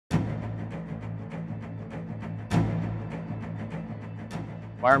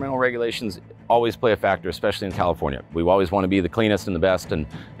Environmental regulations always play a factor, especially in California. We always want to be the cleanest and the best, and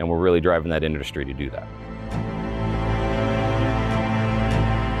we're really driving that industry to do that.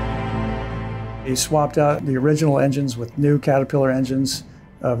 He swapped out the original engines with new Caterpillar engines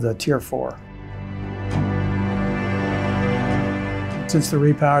of the Tier 4. Since the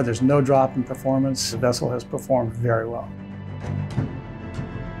repower, there's no drop in performance. The vessel has performed very well.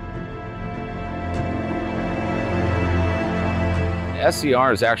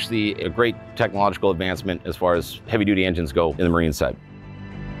 SCR is actually a great technological advancement as far as heavy-duty engines go in the marine side.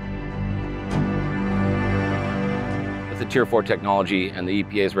 With the Tier 4 technology and the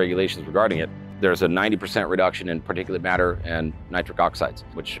EPA's regulations regarding it, there's a 90% reduction in particulate matter and nitric oxides,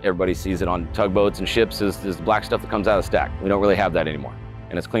 which everybody sees it on tugboats and ships is the black stuff that comes out of the stack. We don't really have that anymore.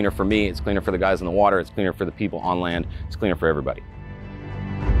 And it's cleaner for me, it's cleaner for the guys in the water, it's cleaner for the people on land, it's cleaner for everybody.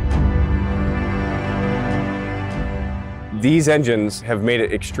 These engines have made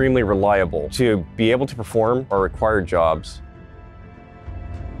it extremely reliable to be able to perform our required jobs.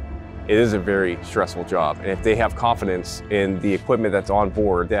 It is a very stressful job, and if they have confidence in the equipment that's on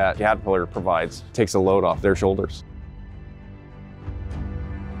board that Caterpillar provides, it takes a load off their shoulders.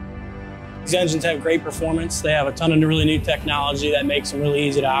 These engines have great performance. They have a ton of really new technology that makes them really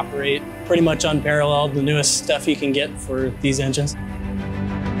easy to operate. Pretty much unparalleled, the newest stuff you can get for these engines.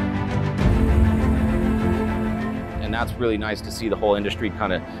 And that's really nice to see the whole industry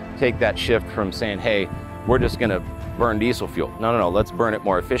kind of take that shift from saying, hey, we're just going to burn diesel fuel. No, let's burn it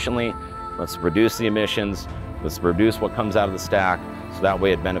more efficiently. Let's reduce the emissions. Let's reduce what comes out of the stack. So that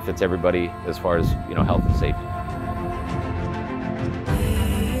way it benefits everybody as far as, health and safety.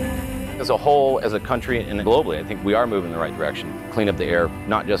 As a whole, as a country and globally, I think we are moving in the right direction. Clean up the air,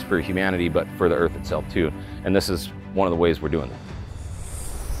 not just for humanity, but for the earth itself too. And this is one of the ways we're doing that.